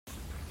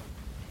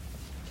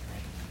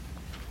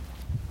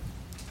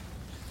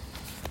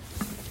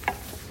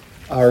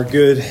Our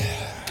good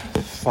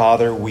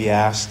Father, we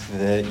ask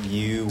that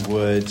you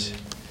would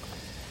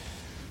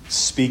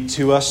speak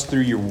to us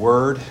through your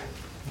word,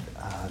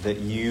 that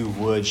you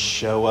would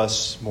show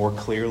us more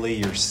clearly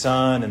your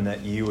Son, and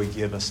that you would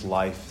give us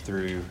life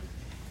through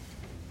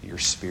your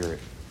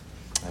Spirit.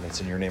 And it's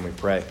in your name we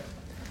pray.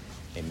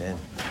 Amen.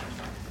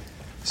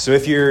 So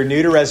if you're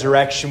new to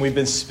Resurrection, we've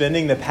been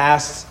spending the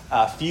past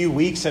few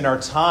weeks in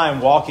our time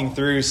walking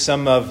through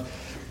some of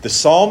the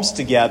Psalms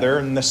together.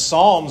 And the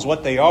Psalms,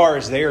 what they are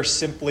is they are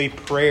simply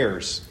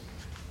prayers.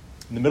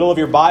 In the middle of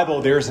your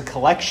Bible, there's a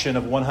collection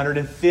of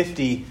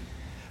 150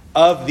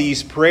 of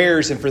these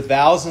prayers. And for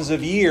thousands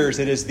of years,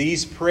 it is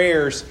these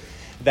prayers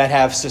that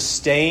have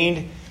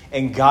sustained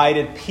and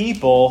guided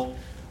people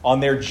on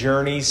their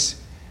journeys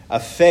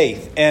of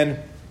faith. And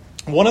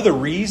one of the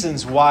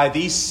reasons why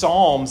these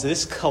Psalms,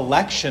 this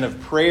collection of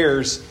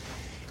prayers,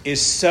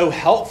 is so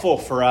helpful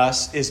for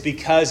us is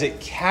because it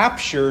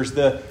captures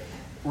the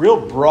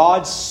real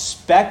broad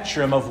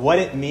spectrum of what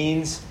it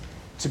means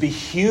to be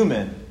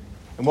human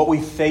and what we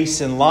face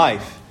in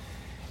life.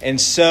 And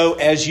so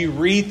as you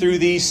read through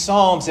these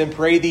Psalms and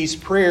pray these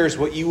prayers,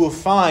 what you will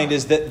find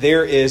is that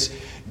there is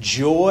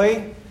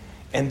joy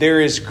and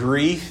there is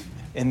grief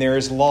and there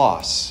is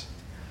loss.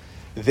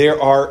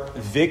 There are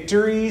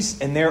victories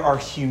and there are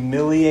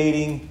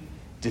humiliating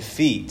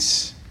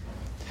defeats.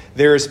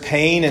 There is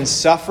pain and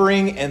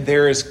suffering and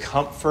there is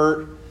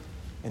comfort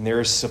and there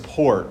is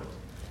support.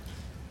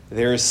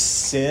 There is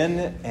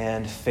sin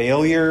and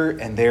failure,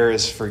 and there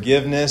is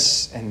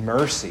forgiveness and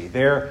mercy.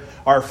 There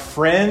are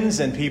friends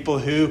and people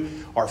who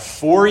are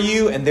for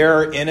you, and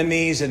there are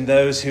enemies and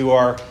those who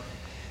are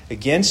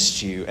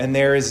against you. And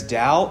there is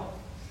doubt,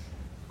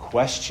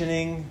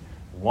 questioning,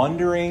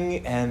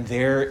 wondering, and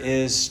there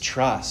is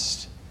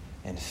trust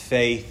and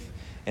faith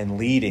and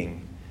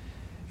leading.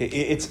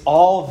 It's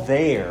all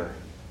there.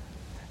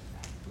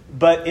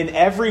 But in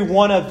every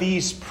one of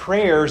these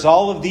prayers,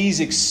 all of these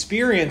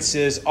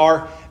experiences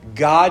are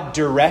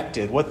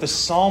God-directed. What the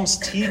Psalms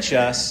teach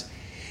us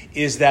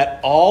is that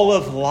all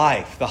of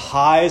life, the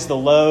highs, the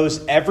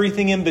lows,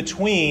 everything in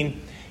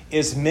between,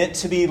 is meant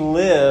to be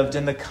lived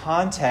in the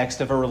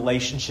context of a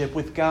relationship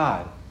with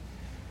God.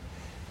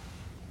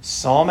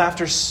 Psalm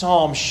after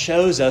psalm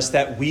shows us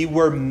that we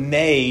were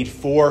made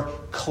for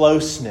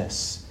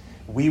closeness.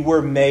 We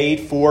were made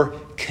for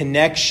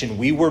connection.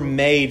 We were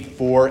made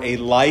for a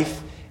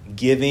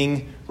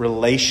life-giving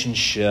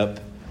relationship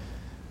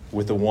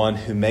with the one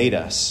who made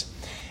us.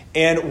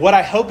 And what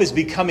I hope is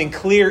becoming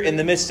clear in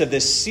the midst of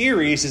this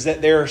series is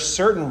that there are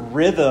certain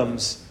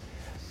rhythms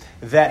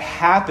that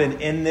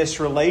happen in this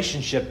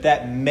relationship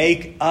that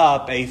make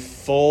up a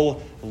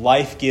full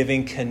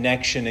life-giving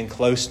connection and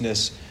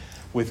closeness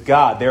with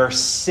God. There are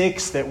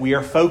 6 that we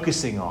are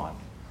focusing on.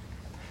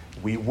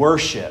 We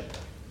worship,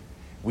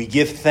 we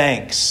give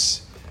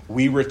thanks,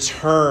 we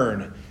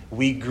return,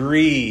 we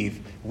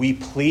grieve, we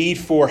plead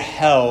for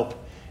help,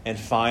 and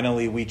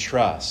finally we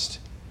trust.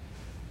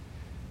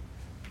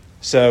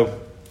 So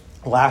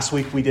last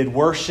week we did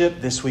worship,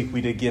 this week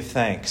we did give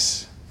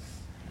thanks.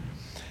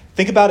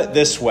 Think about it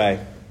this way.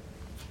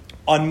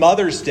 On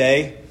Mother's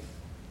Day,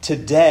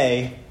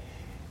 today,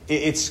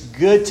 it's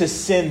good to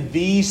send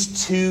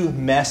these 2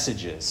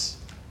 messages.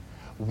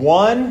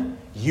 1,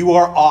 you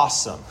are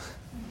awesome.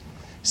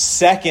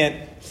 2,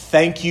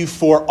 thank you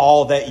for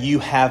all that you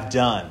have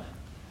done.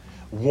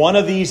 One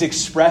of these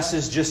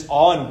expresses just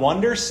awe and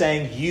wonder,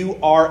 saying you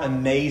are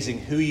amazing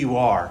who you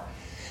are.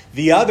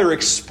 The other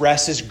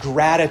expresses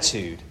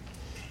gratitude.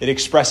 It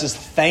expresses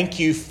thank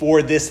you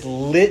for this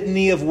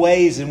litany of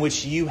ways in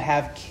which you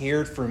have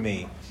cared for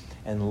me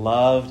and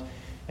loved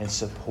and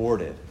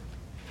supported.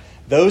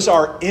 Those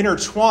are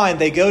intertwined.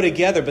 They go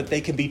together, but they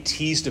can be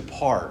teased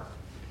apart.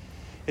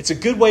 It's a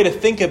good way to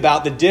think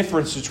about the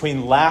difference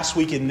between last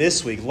week and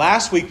this week.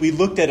 Last week we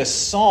looked at a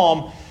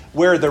psalm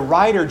where the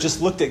writer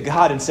just looked at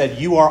God and said,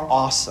 you are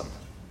awesome.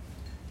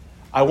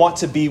 I want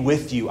to be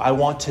with you. I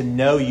want to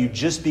know you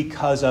just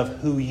because of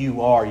who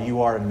you are.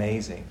 You are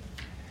amazing.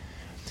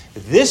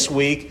 This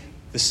week,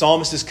 the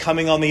psalmist is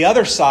coming on the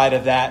other side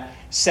of that,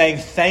 saying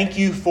thank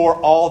you for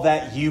all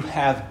that you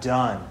have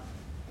done.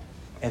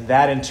 And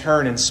that in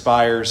turn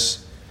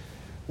inspires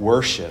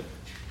worship.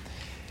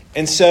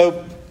 And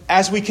so,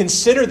 as we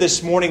consider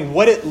this morning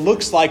what it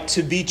looks like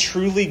to be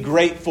truly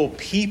grateful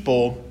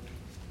people,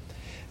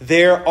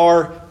 there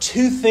are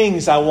 2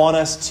 things I want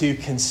us to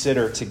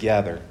consider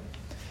together.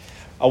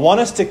 I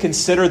want us to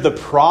consider the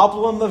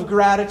problem of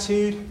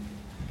gratitude,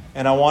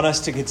 and I want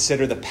us to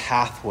consider the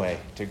pathway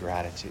to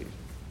gratitude.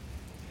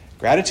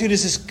 Gratitude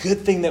is this good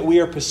thing that we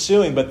are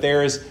pursuing, but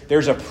there's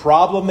a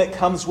problem that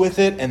comes with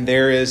it, and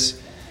there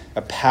is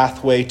a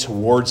pathway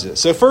towards it.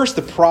 So first,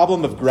 the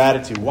problem of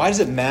gratitude. Why does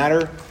it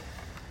matter?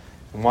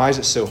 And why is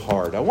it so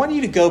hard? I want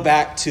you to go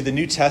back to the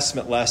New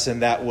Testament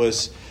lesson that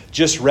was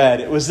just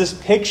read. It was this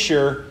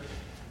picture,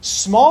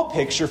 small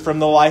picture from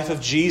the life of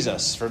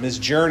Jesus, from his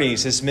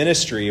journeys, his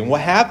ministry. And what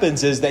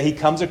happens is that he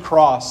comes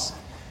across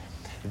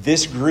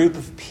this group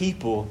of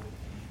people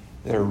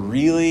that are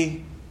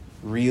really,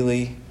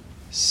 really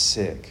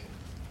sick.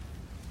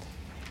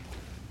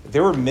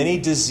 there were many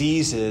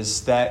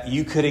diseases that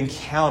you could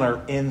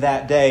encounter in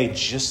that day,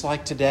 just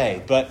like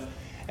today. But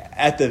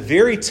at the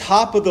very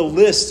top of the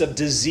list of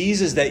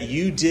diseases that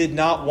you did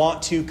not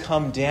want to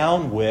come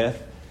down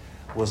with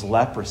was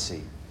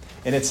leprosy.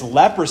 And it's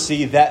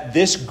leprosy that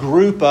this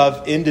group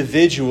of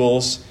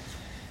individuals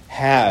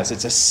has.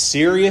 It's a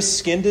serious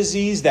skin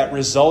disease that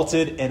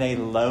resulted in a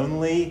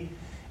lonely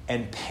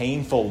and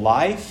painful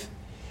life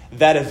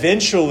that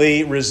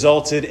eventually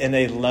resulted in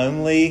a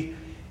lonely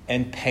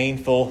and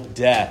painful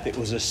death. It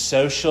was a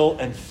social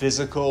and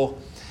physical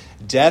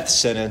death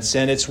sentence.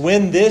 And it's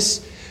when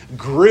this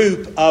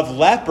group of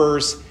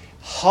lepers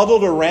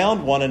huddled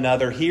around one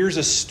another,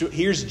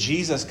 here's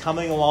Jesus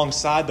coming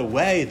alongside the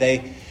way,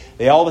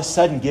 they all of a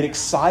sudden get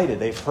excited.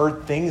 They've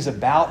heard things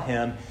about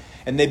him,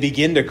 and they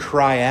begin to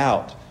cry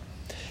out,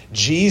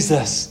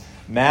 "Jesus,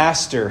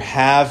 Master,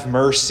 have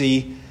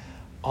mercy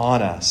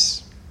on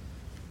us."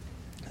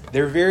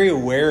 They're very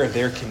aware of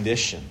their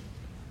condition.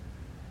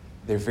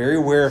 They're very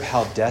aware of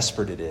how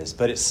desperate it is.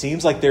 But it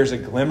seems like there's a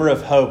glimmer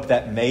of hope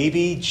that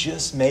maybe,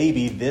 just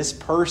maybe, this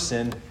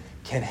person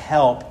can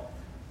help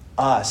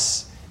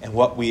us and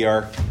what we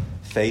are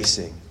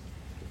facing.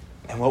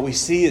 And what we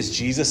see is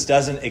Jesus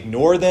doesn't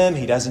ignore them.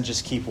 He doesn't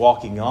just keep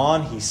walking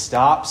on. He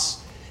stops.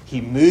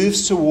 He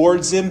moves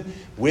towards them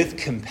with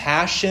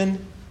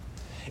compassion.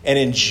 And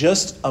in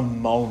just a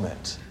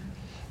moment,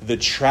 the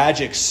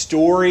tragic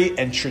story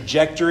and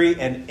trajectory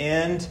and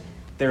end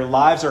their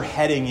lives are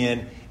heading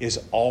in is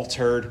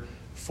altered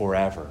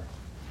forever.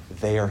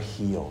 They are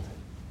healed.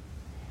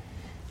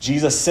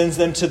 Jesus sends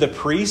them to the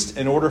priest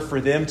in order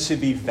for them to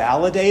be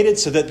validated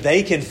so that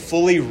they can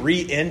fully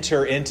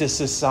re-enter into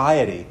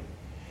society.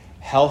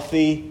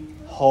 Healthy,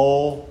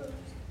 whole,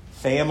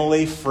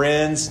 family,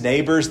 friends,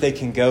 neighbors, they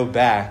can go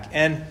back.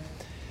 And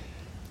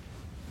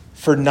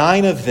for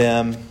 9 of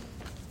them,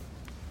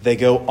 they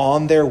go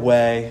on their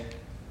way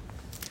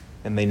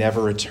and they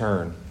never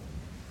return.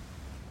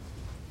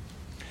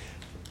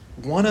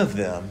 One of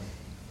them,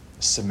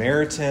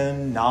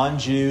 Samaritan,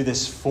 non-Jew,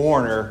 this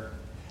foreigner,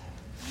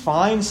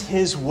 finds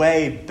his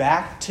way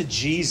back to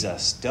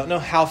Jesus. Don't know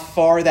how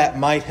far that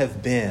might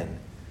have been.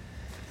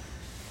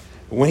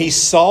 When he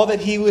saw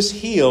that he was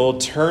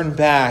healed, turned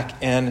back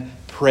and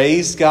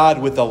praised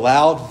God with a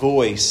loud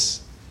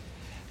voice,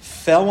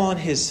 fell on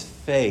his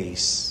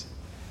face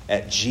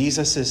at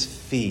Jesus'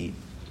 feet,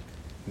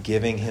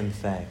 giving him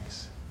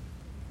thanks.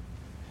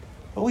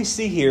 What we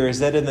see here is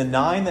that in the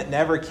 9 that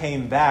never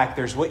came back,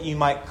 there's what you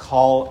might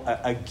call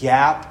a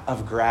gap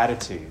of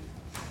gratitude.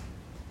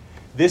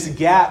 This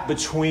gap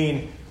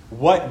between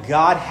what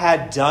God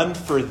had done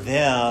for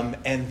them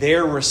and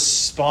their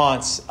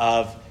response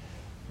of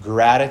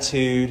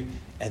gratitude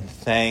and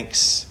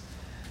thanks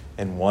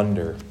and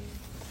wonder.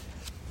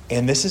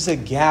 And this is a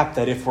gap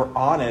that, if we're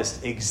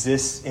honest,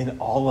 exists in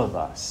all of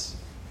us.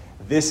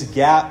 This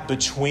gap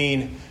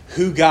between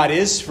who God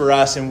is for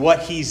us and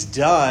what he's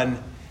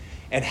done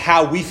and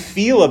how we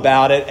feel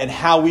about it and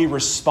how we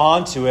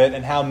respond to it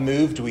and how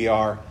moved we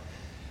are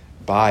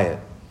by it.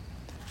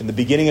 In the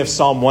beginning of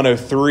Psalm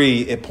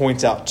 103, it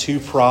points out 2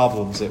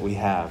 problems that we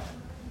have.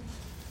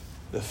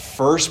 The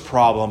first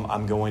problem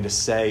I'm going to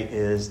say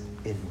is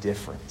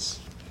indifference.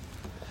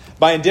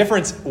 By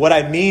indifference, what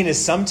I mean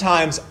is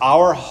sometimes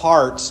our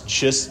hearts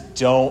just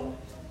don't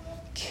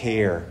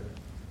care.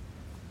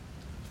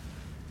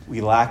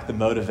 We lack the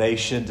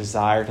motivation,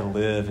 desire to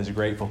live as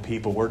grateful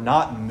people. We're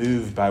not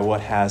moved by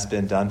what has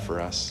been done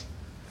for us.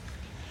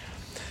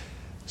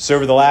 So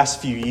over the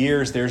last few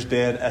years, there's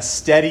been a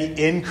steady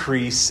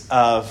increase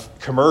of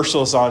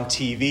commercials on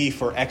TV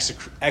for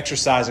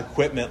exercise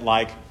equipment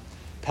like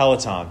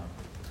Peloton.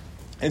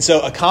 And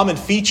so a common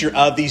feature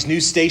of these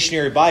new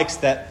stationary bikes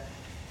that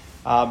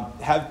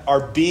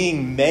are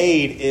being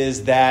made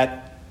is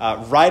that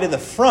right in the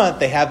front,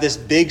 they have this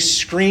big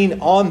screen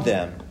on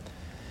them.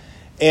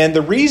 And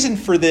the reason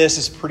for this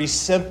is pretty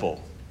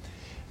simple.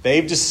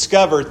 They've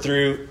discovered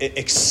through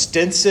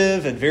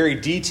extensive and very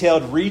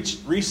detailed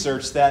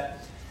research that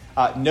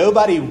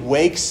nobody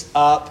wakes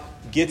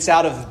up, gets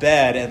out of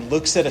bed, and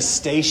looks at a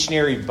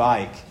stationary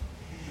bike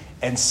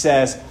and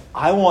says,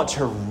 "I want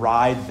to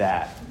ride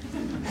that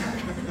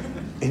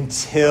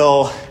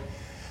until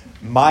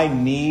my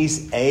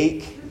knees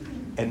ache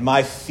and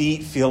my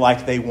feet feel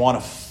like they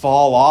want to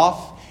fall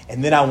off,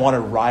 and then I want to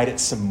ride it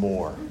some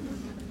more."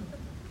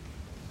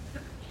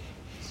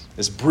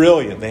 It's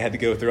brilliant. They had to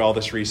go through all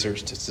this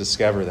research to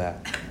discover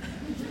that.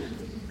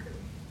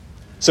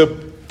 So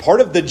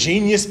part of the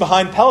genius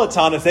behind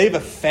Peloton is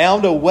they've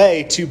found a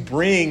way to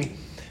bring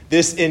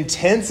this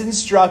intense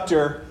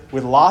instructor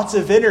with lots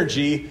of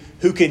energy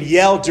who can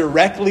yell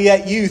directly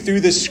at you through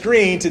the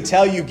screen to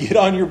tell you, get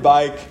on your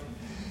bike,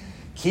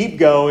 keep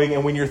going,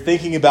 and when you're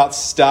thinking about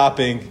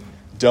stopping,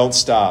 don't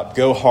stop.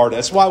 Go hard.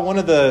 That's why one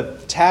of the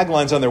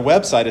taglines on their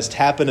website is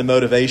tap into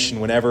motivation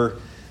whenever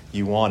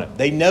you want it.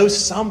 They know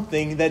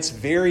something that's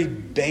very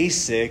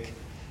basic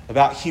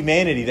about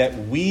humanity,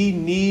 that we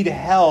need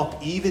help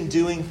even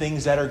doing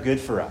things that are good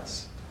for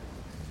us.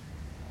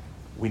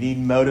 We need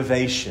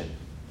motivation.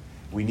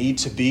 We need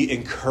to be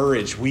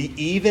encouraged. We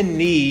even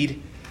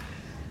need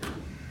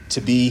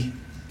to be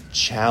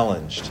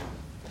challenged.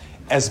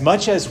 As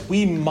much as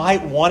we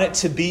might want it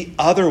to be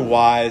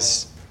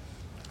otherwise,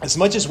 as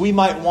much as we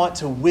might want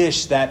to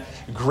wish that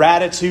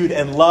gratitude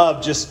and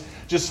love just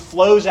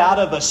flows out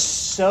of us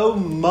so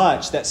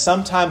much that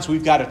sometimes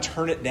we've got to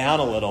turn it down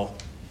a little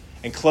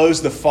and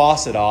close the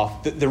faucet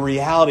off, the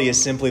reality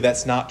is simply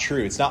that's not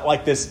true. It's not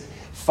like this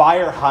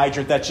fire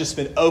hydrant that's just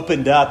been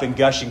opened up and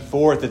gushing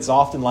forth. It's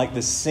often like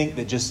this sink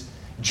that just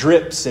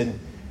drips, and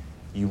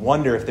you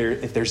wonder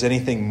if there's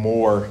anything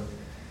more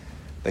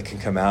that can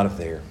come out of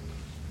there.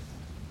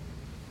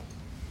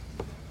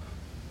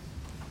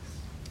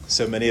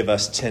 So many of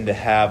us tend to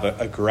have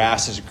a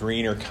grass is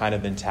greener kind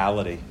of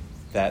mentality.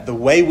 That the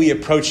way we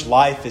approach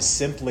life is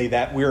simply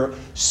that we're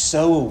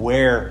so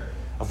aware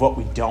of what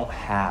we don't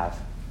have.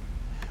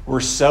 We're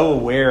so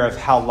aware of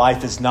how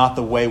life is not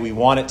the way we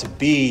want it to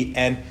be,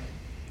 and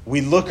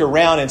we look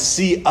around and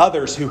see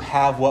others who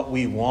have what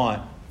we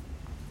want,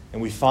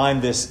 and we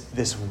find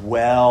this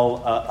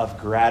well of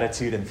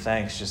gratitude and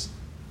thanks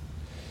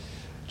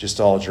just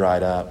all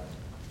dried up.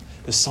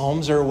 The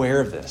Psalms are aware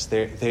of this.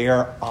 They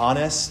are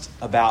honest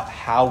about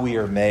how we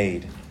are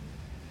made.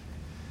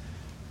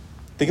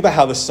 Think about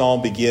how the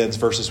psalm begins,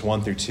 verses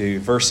 1 through 2.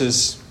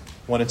 Verses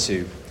 1 and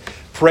 2.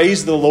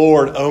 Praise the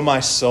Lord, O my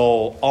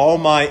soul, all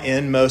my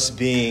inmost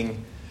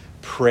being,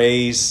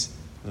 praise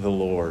the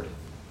Lord.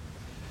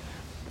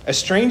 As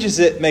strange as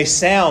it may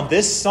sound,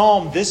 this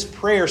psalm, this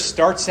prayer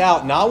starts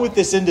out not with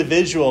this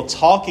individual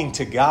talking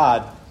to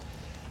God,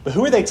 but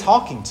who are they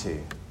talking to?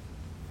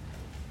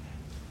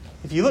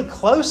 If you look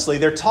closely,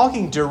 they're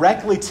talking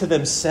directly to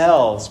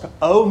themselves.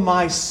 Oh,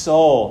 my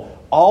soul,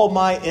 all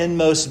my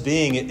inmost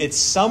being. It's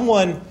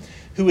someone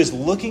who is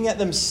looking at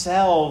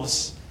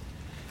themselves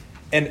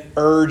and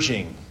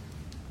urging,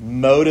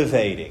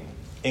 motivating,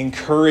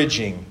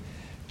 encouraging,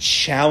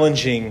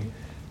 challenging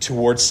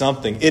towards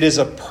something. It is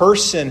a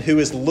person who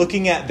is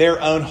looking at their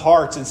own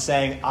hearts and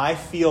saying, I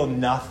feel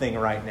nothing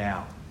right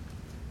now.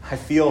 I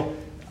feel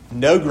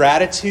no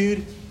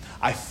gratitude.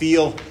 I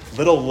feel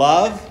little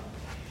love.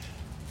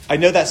 I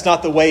know that's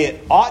not the way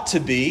it ought to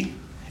be,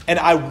 and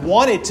I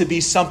want it to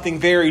be something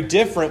very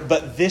different,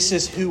 but this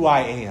is who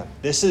I am.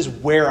 This is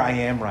where I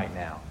am right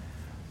now.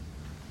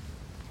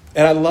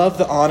 And I love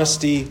the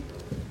honesty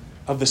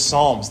of the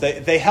Psalms.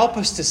 They help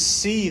us to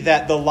see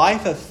that the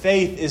life of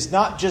faith is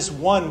not just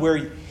one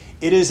where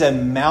it is a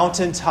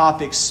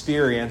mountaintop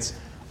experience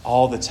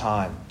all the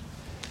time.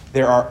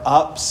 There are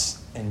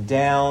ups and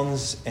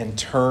downs and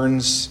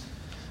turns,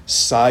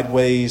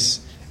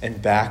 sideways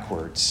and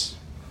backwards.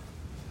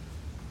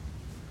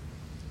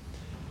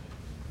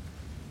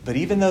 But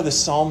even though the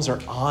Psalms are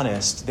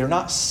honest, they're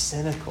not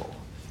cynical.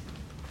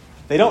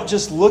 They don't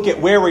just look at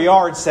where we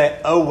are and say,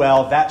 oh,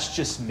 well, that's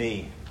just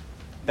me.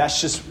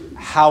 That's just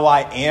how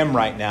I am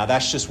right now.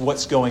 That's just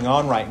what's going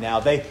on right now.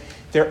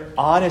 They're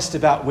honest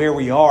about where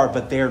we are,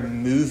 but they're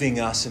moving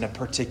us in a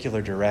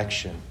particular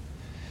direction.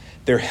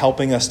 They're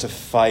helping us to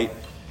fight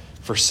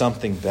for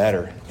something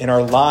better. In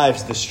our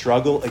lives, the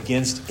struggle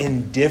against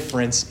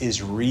indifference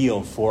is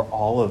real for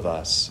all of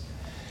us.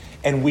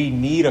 And we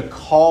need a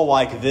call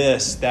like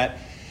this that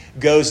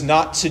goes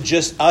not to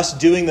just us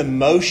doing the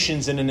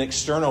motions in an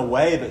external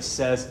way, but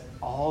says,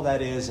 all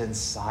that is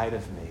inside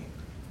of me.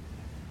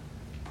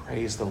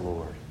 Praise the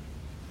Lord.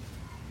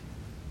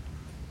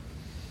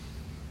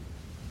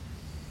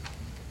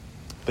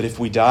 But if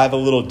we dive a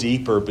little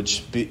deeper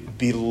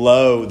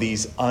below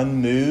these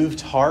unmoved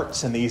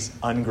hearts and these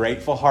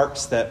ungrateful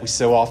hearts that we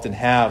so often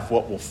have,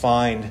 what we'll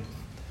find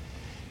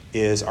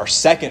is our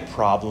second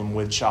problem,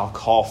 which I'll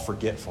call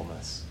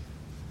forgetfulness.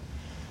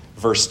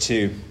 Verse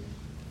 2.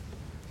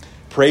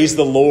 Praise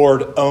the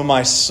Lord, O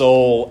my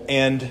soul,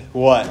 and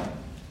what?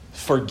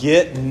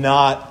 Forget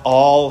not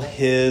all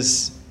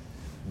his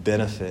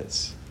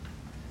benefits.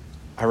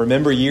 I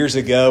remember years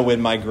ago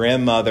when my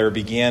grandmother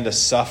began to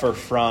suffer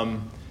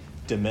from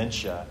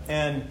dementia.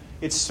 And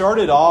it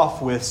started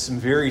off with some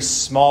very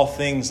small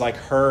things like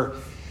her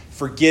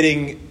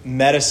forgetting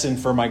medicine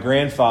for my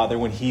grandfather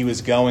when he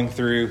was going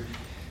through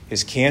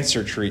his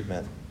cancer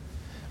treatment.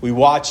 We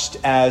watched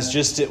as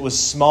it was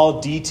small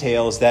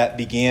details that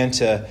began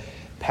to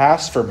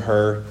pass from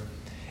her,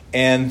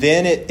 and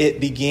then it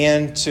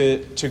began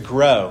to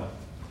grow.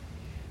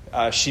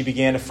 She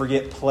began to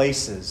forget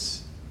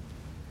places.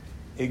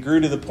 It grew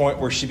to the point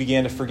where she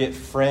began to forget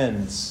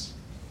friends.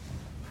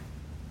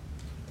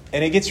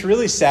 And it gets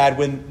really sad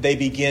when they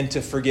begin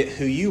to forget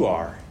who you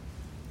are.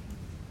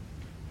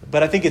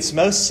 But I think it's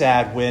most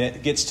sad when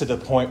it gets to the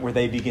point where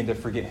they begin to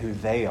forget who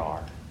they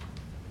are.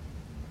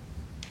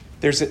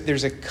 There's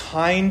a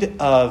kind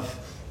of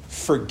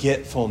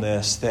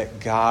forgetfulness that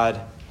God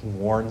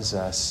warns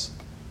us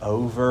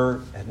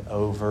over and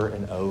over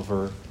and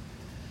over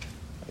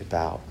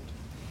about.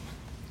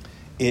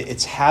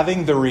 It's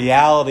having the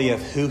reality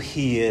of who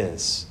he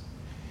is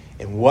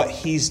and what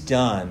he's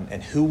done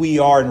and who we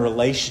are in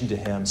relation to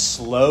him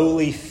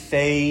slowly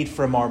fade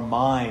from our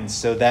minds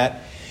so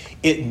that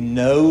it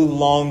no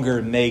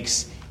longer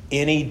makes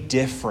any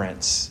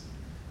difference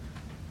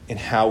in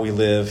how we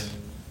live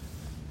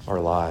our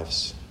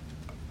lives.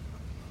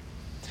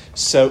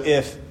 So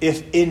if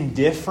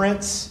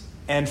indifference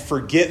and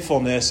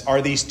forgetfulness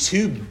are these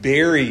two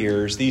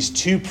barriers, these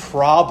two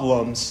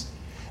problems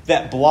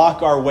that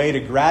block our way to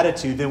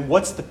gratitude, then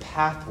what's the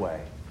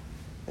pathway?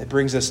 It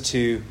brings us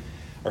to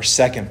our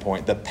second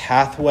point, the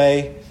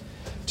pathway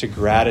to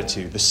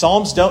gratitude. The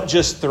Psalms don't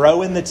just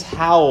throw in the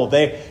towel.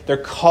 They're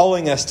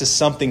calling us to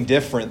something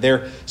different.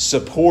 They're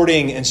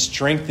supporting and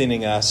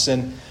strengthening us.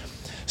 And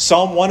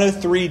Psalm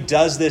 103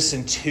 does this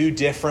in two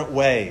different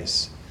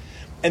ways.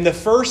 And the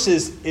first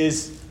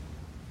is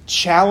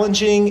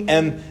challenging,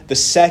 and the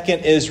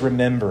second is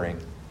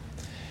remembering.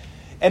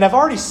 And I've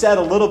already said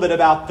a little bit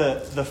about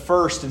the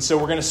first, and so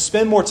we're going to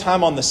spend more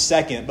time on the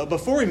second. But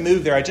before we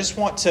move there, I just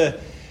want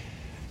to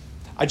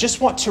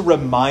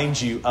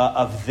remind you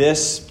of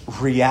this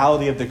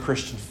reality of the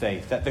Christian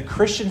faith. That the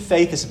Christian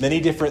faith is many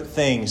different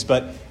things,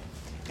 but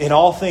in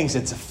all things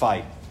it's a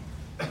fight.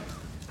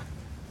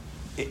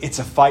 It's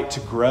a fight to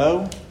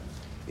grow.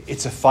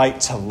 It's a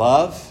fight to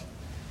love.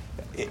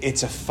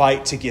 It's a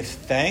fight to give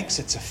thanks.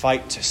 It's a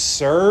fight to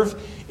serve.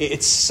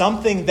 It's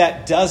something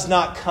that does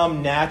not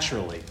come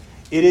naturally.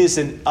 It is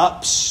an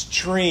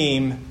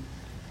upstream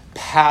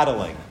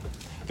paddling.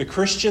 The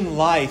Christian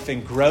life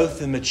and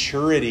growth and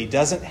maturity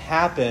doesn't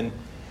happen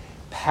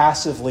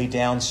passively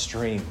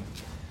downstream.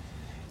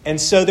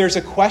 And so there's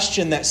a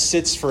question that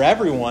sits for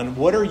everyone.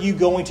 What are you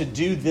going to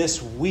do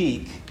this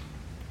week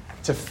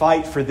to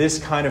fight for this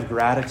kind of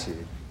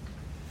gratitude?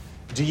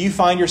 Do you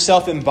find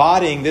yourself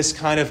embodying this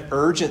kind of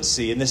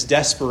urgency and this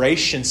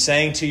desperation,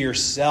 saying to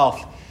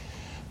yourself,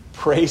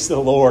 praise the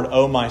Lord,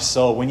 O my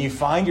soul, when you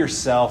find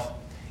yourself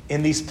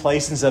in these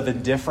places of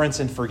indifference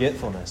and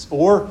forgetfulness?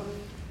 Or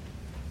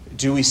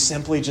do we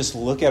simply just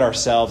look at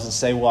ourselves and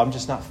say, well, I'm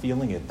just not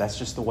feeling it. That's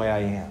just the way I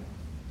am.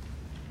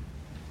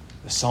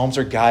 The Psalms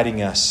are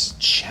guiding us,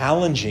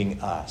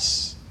 challenging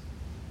us.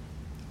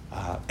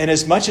 And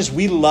as much as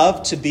I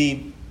love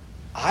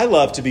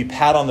to be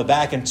pat on the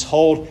back and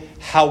told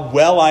how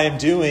well I am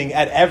doing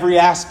at every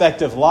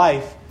aspect of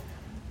life,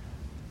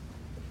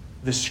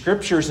 the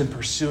Scriptures in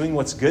pursuing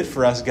what's good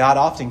for us, God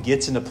often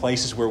gets into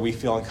places where we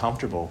feel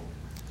uncomfortable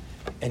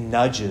and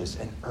nudges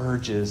and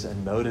urges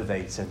and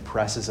motivates and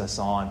presses us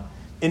on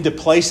into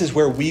places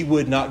where we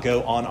would not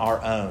go on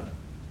our own.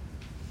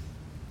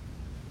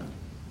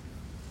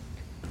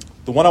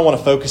 The one I want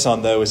to focus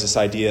on, though, is this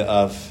idea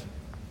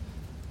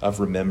of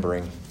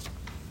remembering.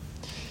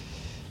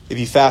 If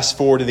you fast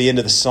forward to the end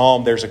of the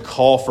psalm, there's a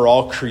call for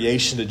all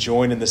creation to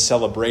join in the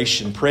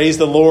celebration. Praise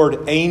the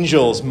Lord,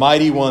 angels,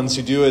 mighty ones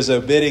who do his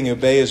bidding,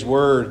 obey his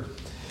word.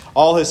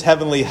 All his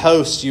heavenly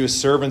hosts, you his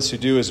servants who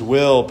do his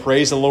will.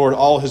 Praise the Lord,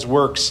 all his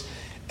works,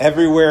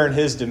 everywhere in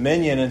his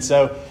dominion. And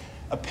so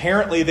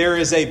apparently there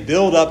is a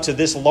build-up to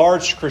this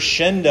large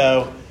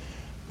crescendo,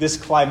 this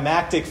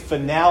climactic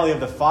finale of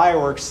the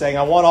fireworks, saying,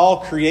 I want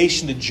all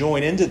creation to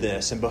join into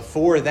this. And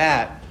before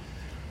that,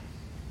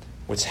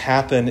 what's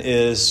happened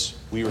is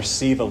we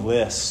receive a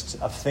list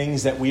of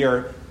things that we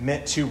are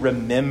meant to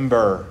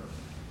remember.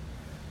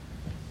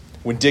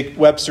 When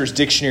Webster's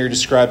dictionary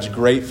describes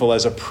grateful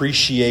as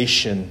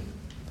appreciation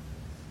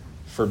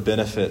for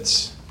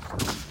benefits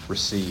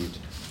received.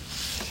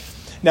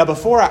 Now,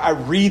 before I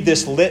read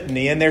this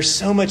litany, and there's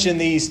so much in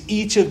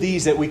each of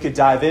these that we could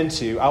dive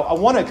into, I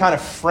want to kind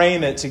of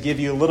frame it to give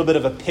you a little bit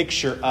of a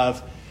picture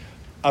of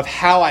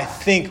how I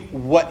think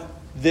what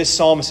this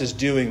psalmist is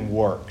doing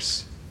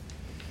works.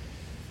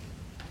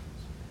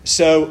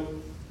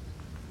 So,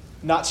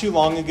 not too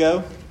long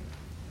ago,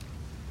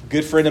 a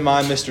good friend of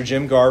mine, Mr.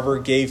 Jim Garver,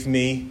 gave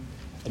me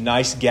a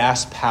nice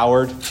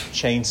gas-powered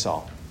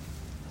chainsaw.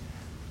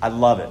 I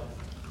love it.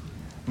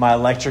 My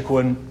electric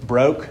one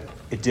broke.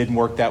 It didn't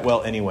work that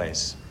well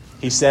anyways.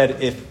 He said,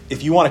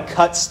 if you want to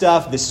cut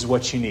stuff, this is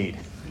what you need.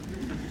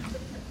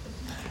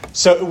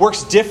 So it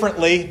works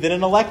differently than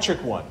an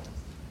electric one.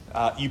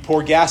 You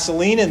pour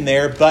gasoline in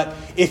there, but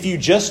if you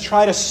just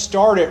try to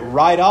start it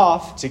right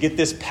off to get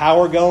this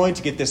power going,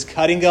 to get this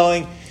cutting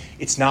going,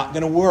 it's not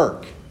going to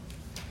work.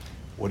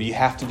 What do you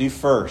have to do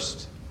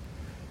first?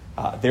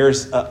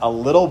 There's a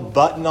little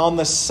button on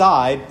the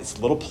side. It's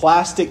a little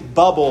plastic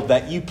bubble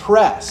that you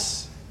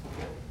press.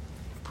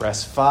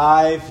 Press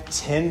 5,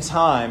 10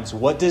 times.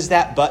 What does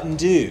that button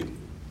do?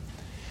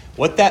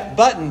 What that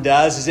button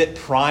does is it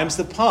primes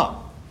the pump.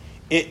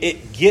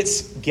 It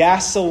gets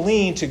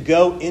gasoline to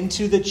go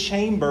into the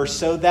chamber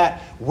so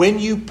that when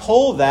you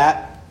pull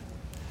that,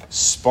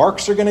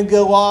 sparks are going to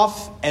go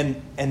off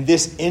and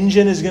this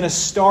engine is going to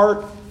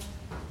start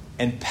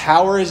and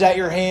power is at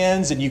your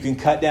hands and you can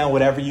cut down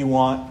whatever you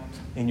want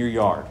in your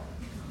yard.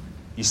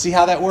 You see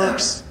how that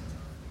works?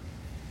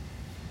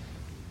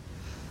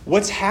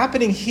 What's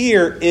happening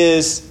here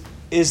is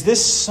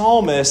this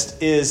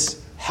psalmist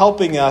is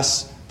helping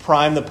us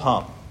prime the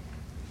pump.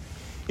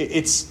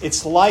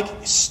 It's like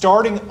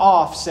starting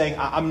off saying,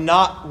 I'm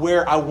not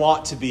where I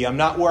want to be. I'm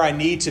not where I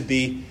need to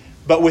be.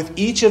 But with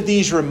each of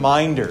these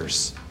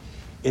reminders,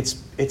 it's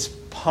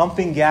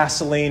pumping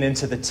gasoline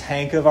into the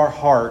tank of our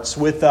hearts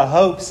with the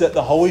hopes that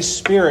the Holy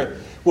Spirit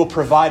will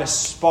provide a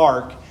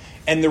spark,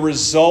 and the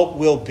result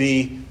will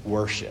be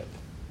worship,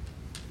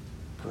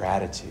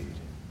 gratitude,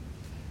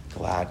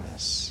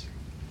 gladness.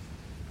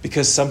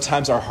 Because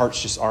sometimes our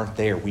hearts just aren't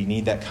there. We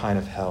need that kind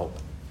of help.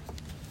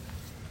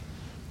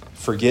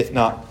 Forget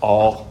not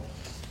all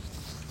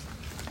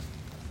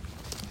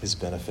his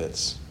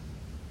benefits.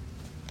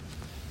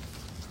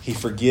 He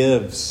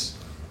forgives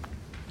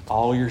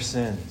all your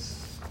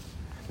sins.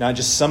 Not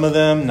just some of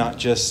them, not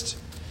just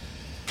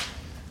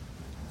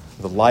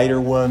the lighter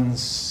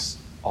ones,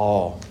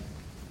 all.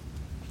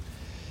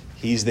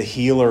 He's the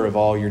healer of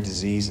all your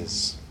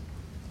diseases.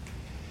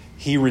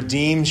 He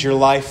redeems your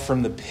life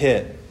from the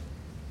pit.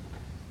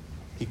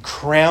 He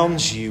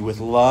crowns you with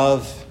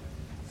love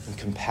and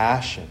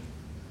compassion.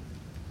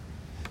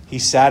 He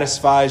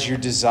satisfies your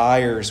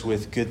desires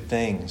with good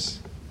things.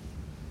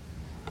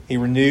 He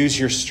renews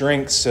your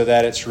strength so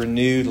that it's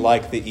renewed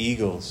like the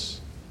eagles.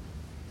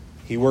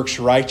 He works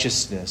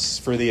righteousness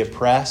for the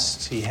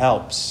oppressed. He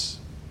helps.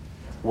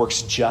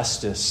 Works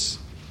justice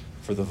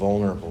for the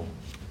vulnerable.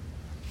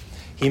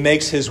 He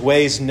makes his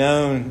ways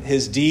known,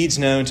 his deeds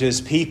known to his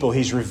people.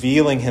 He's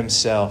revealing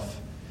himself.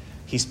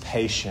 He's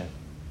patient.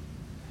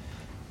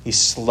 He's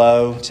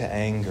slow to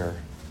anger.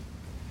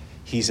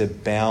 He's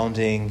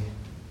abounding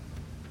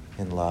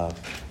in love.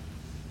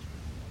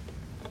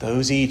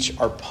 Those each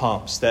are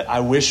pumps that I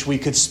wish we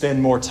could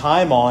spend more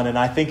time on, and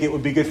I think it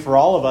would be good for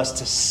all of us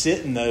to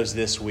sit in those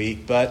this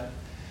week. But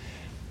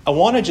I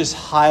want to just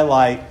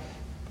highlight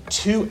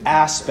two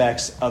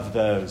aspects of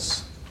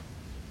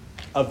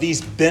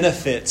these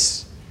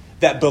benefits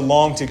that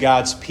belong to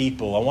God's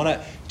people.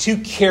 Two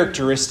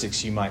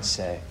characteristics, you might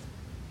say.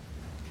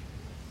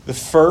 The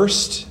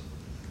first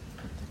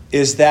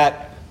is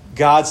that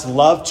God's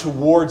love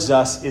towards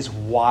us is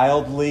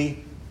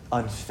wildly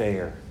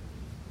unfair.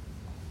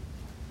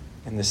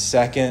 And the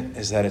second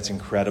is that it's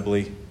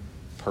incredibly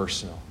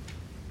personal.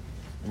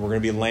 And we're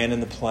going to be landing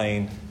the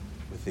plane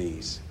with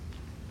these.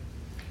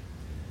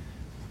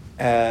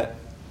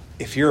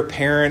 If you're a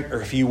parent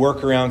or if you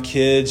work around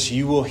kids,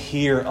 you will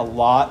hear a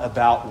lot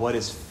about what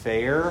is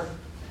fair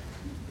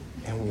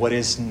and what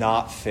is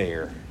not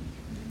fair.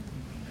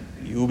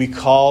 You will be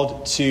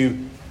called to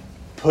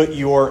put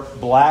your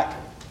black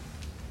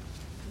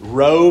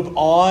robe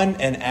on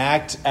and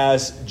act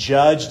as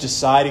judge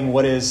deciding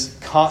what is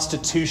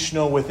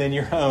constitutional within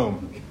your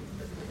home.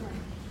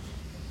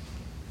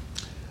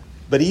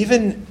 But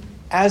even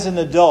as an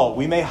adult,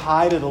 we may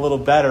hide it a little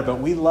better, but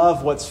we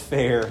love what's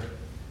fair.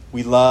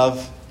 We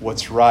love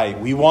what's right.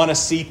 We want to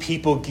see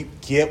people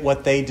get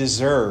what they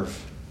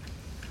deserve,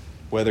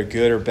 whether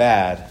good or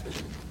bad,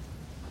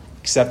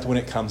 except when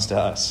it comes to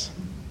us.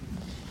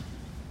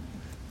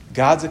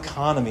 God's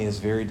economy is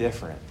very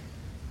different.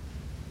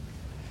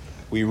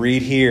 We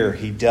read here,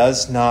 He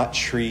does not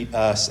treat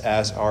us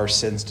as our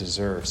sins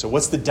deserve. So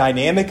what's the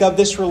dynamic of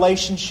this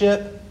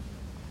relationship?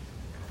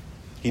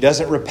 He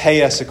doesn't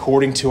repay us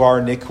according to our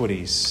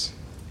iniquities.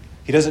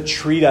 He doesn't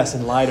treat us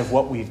in light of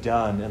what we've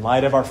done, in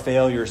light of our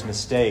failures,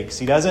 mistakes.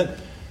 He doesn't...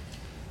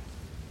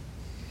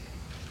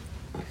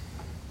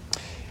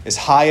 As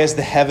high as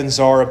the heavens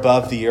are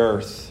above the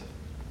earth,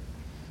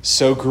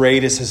 so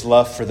great is His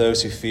love for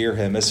those who fear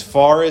Him. As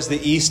far as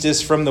the east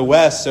is from the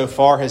west, so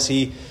far has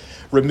He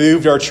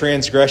removed our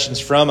transgressions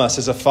from us.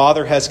 As a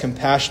father has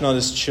compassion on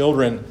his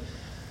children,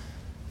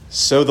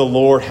 so the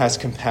Lord has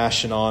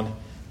compassion on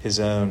His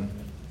own.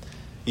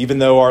 Even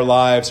though our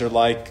lives are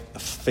like a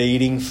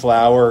fading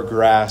flower or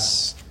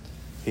grass,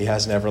 He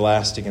has an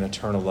everlasting and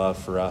eternal love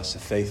for us, a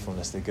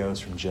faithfulness that goes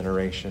from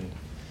generation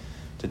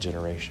to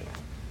generation.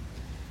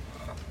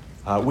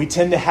 We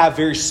tend to have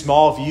very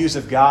small views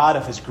of God,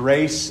 of His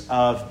grace,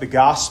 of the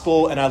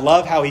gospel, and I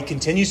love how He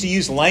continues to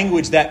use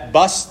language that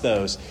busts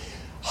those.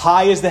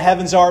 High as the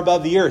heavens are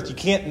above the earth. You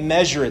can't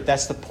measure it.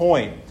 That's the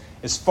point.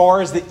 As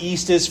far as the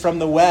east is from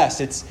the west,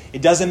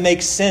 it doesn't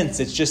make sense.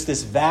 It's just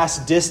this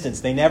vast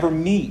distance. They never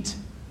meet.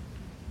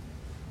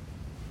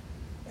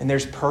 And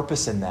there's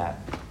purpose in that.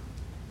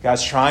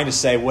 God's trying to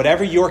say,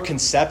 whatever your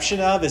conception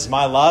of is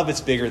my love,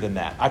 it's bigger than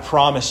that. I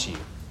promise you.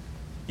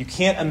 You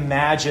can't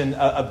imagine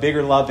a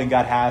bigger love than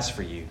God has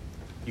for you.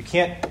 You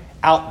can't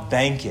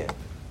outbank it.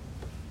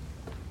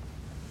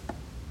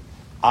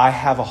 I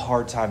have a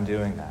hard time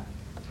doing that.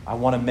 I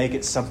want to make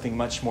it something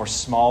much more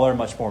smaller,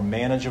 much more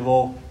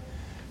manageable,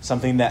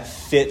 something that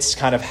fits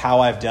kind of how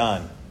I've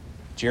done.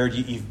 Jared,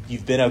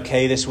 you've been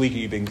okay this week, or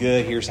you've been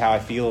good. Here's how I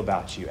feel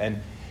about you.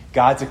 And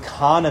God's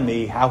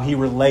economy, how He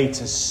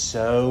relates, is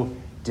so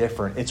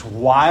different. It's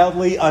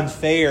wildly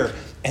unfair,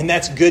 and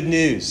that's good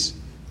news.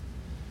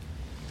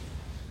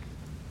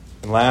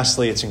 And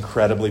lastly, it's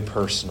incredibly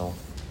personal.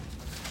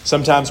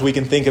 Sometimes we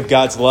can think of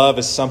God's love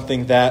as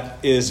something that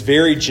is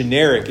very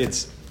generic.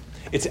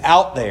 It's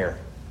out there.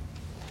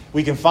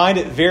 We can find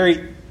it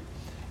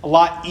a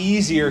lot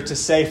easier to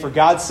say, for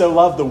God so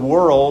loved the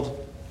world,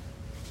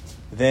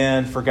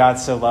 than for God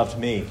so loved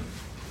me.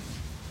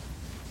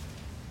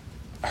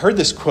 I heard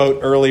this quote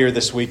earlier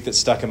this week that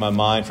stuck in my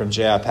mind from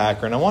J.I.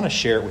 Packer, and I want to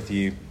share it with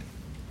you.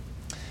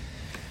 He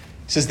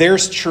says,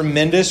 "There's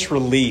tremendous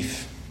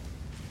relief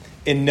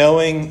in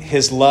knowing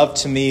his love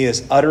to me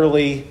is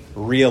utterly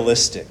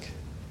realistic.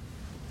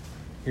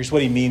 Here's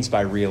what he means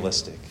by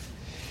realistic.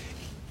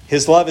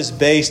 His love is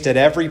based at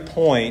every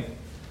point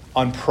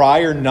on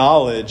prior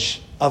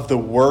knowledge of the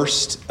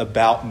worst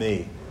about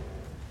me,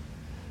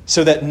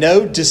 so that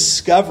no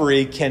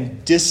discovery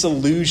can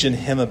disillusion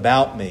him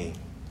about me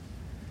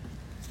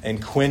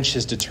and quench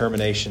his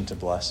determination to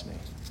bless me.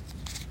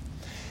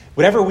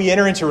 Whenever we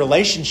enter into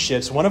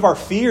relationships, one of our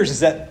fears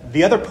is that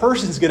the other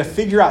person is going to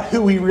figure out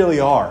who we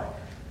really are.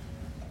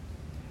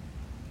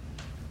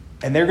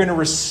 And they're going to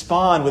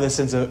respond with a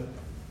sense of,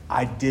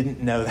 I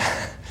didn't know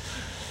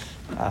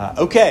that.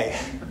 Okay.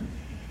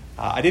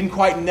 I didn't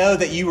quite know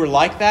that you were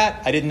like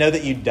that. I didn't know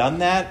that you'd done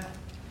that.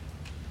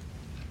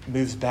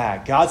 Moves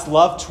back. God's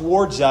love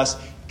towards us,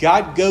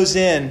 God goes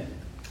in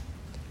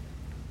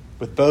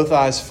with both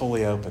eyes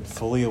fully open,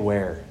 fully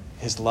aware.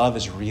 His love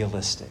is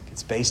realistic.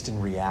 It's based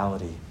in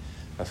reality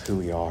of who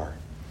we are.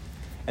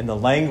 And the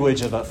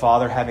language of a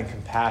father having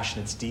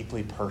compassion, it's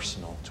deeply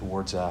personal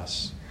towards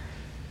us.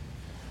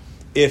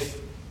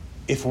 If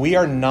we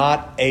are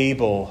not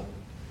able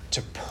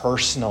to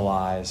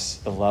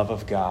personalize the love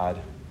of God,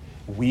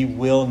 we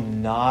will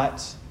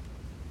not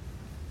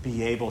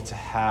be able to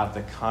have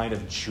the kind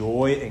of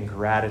joy and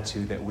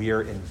gratitude that we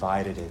are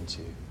invited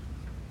into.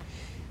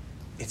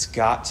 It's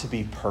got to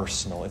be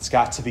personal. It's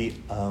got to be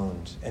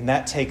owned. And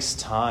that takes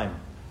time.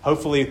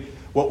 Hopefully,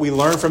 what we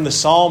learn from the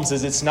Psalms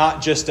is it's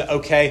not just,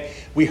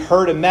 we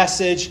heard a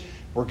message,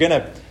 we're going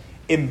to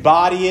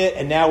embody it,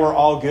 and now we're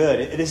all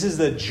good. This is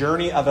the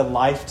journey of a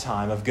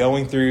lifetime of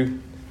going through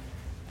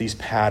these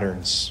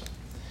patterns.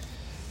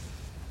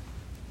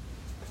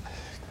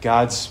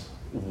 God's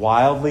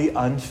wildly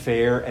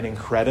unfair and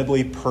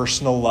incredibly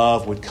personal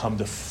love would come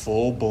to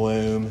full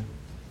bloom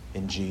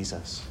in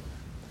Jesus.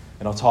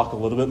 And I'll talk a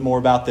little bit more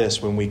about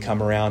this when we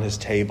come around his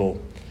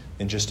table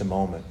in just a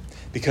moment.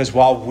 Because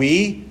while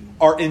we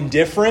are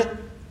indifferent,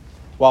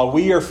 while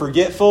we are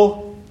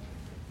forgetful,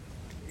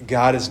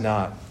 God is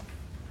not.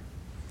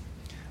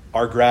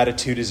 Our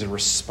gratitude is a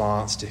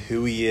response to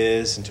who he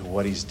is and to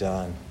what he's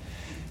done.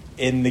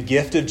 In the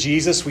gift of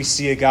Jesus, we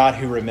see a God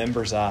who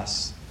remembers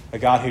us, a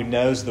God who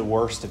knows the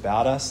worst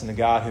about us, and a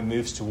God who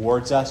moves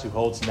towards us, who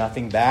holds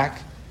nothing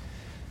back,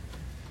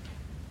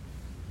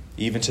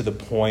 even to the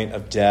point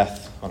of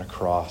death on a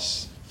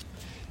cross.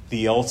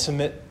 The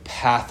ultimate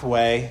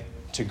pathway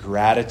to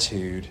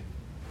gratitude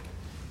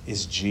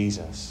is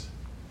Jesus,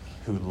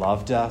 who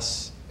loved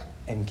us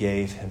and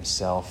gave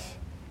himself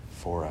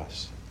for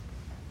us.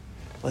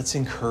 Let's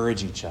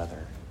encourage each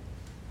other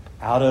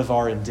out of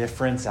our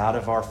indifference, out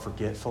of our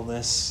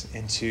forgetfulness,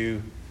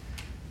 into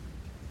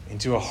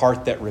a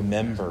heart that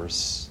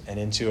remembers and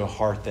into a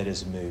heart that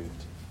is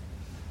moved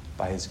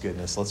by his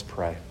goodness. Let's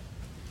pray.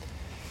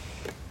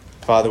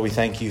 Father, we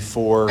thank you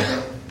for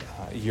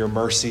your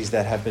mercies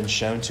that have been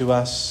shown to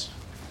us.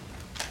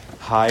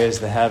 High as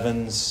the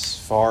heavens,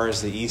 far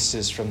as the east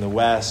is from the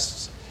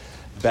west,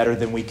 better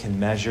than we can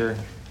measure.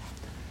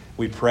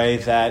 We pray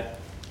that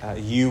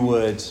you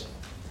would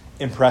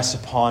impress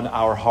upon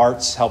our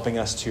hearts, helping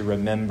us to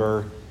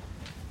remember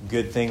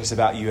good things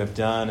about you have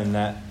done, and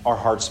that our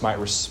hearts might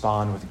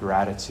respond with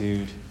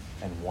gratitude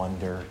and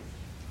wonder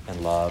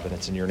and love. And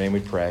it's in your name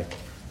we pray.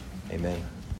 Amen.